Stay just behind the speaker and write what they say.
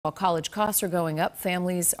While college costs are going up,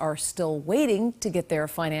 families are still waiting to get their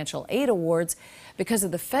financial aid awards because of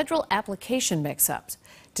the federal application mix-ups.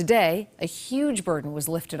 Today, a huge burden was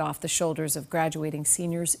lifted off the shoulders of graduating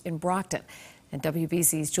seniors in Brockton. And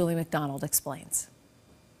WBZ's Juli McDonald explains.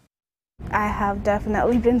 I have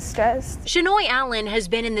definitely been stressed. Shanoy Allen has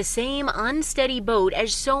been in the same unsteady boat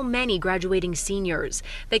as so many graduating seniors.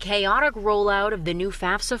 The chaotic rollout of the new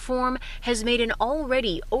FAFSA form has made an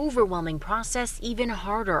already overwhelming process even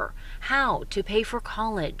harder. How to pay for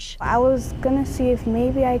college. I was gonna see if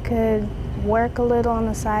maybe I could work a little on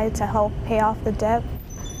the side to help pay off the debt.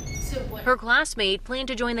 Her classmate planned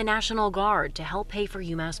to join the National Guard to help pay for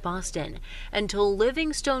UMass Boston until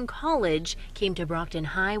Livingstone College came to Brockton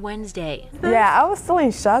High Wednesday. Yeah, I was still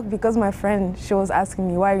in shock because my friend, she was asking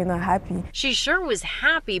me, why are you not happy? She sure was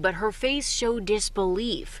happy, but her face showed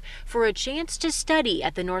disbelief for a chance to study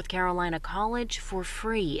at the North Carolina College for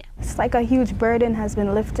free. It's like a huge burden has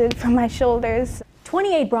been lifted from my shoulders.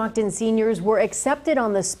 28 Brockton seniors were accepted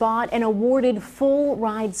on the spot and awarded full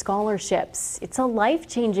ride scholarships. It's a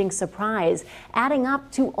life-changing surprise, adding up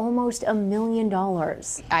to almost $1 million.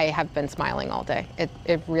 I have been smiling all day.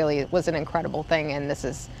 It really was an incredible thing, and this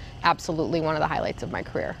is absolutely one of the highlights of my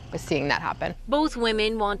career, was seeing that happen. Both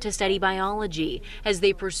women want to study biology as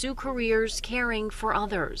they pursue careers caring for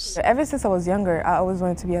others. Ever since I was younger, I always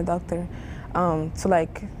wanted to be a doctor,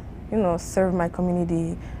 to serve my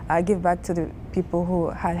community, give back to the people who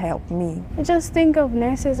had helped me. I just think of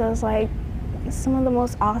nurses as like some of the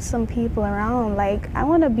most awesome people around. Like, I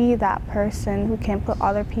want to be that person who can put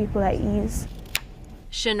other people at ease.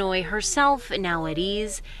 Shanoy herself now at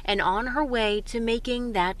ease and on her way to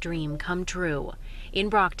making that dream come true. In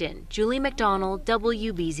Brockton, Juli McDonald,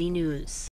 WBZ News.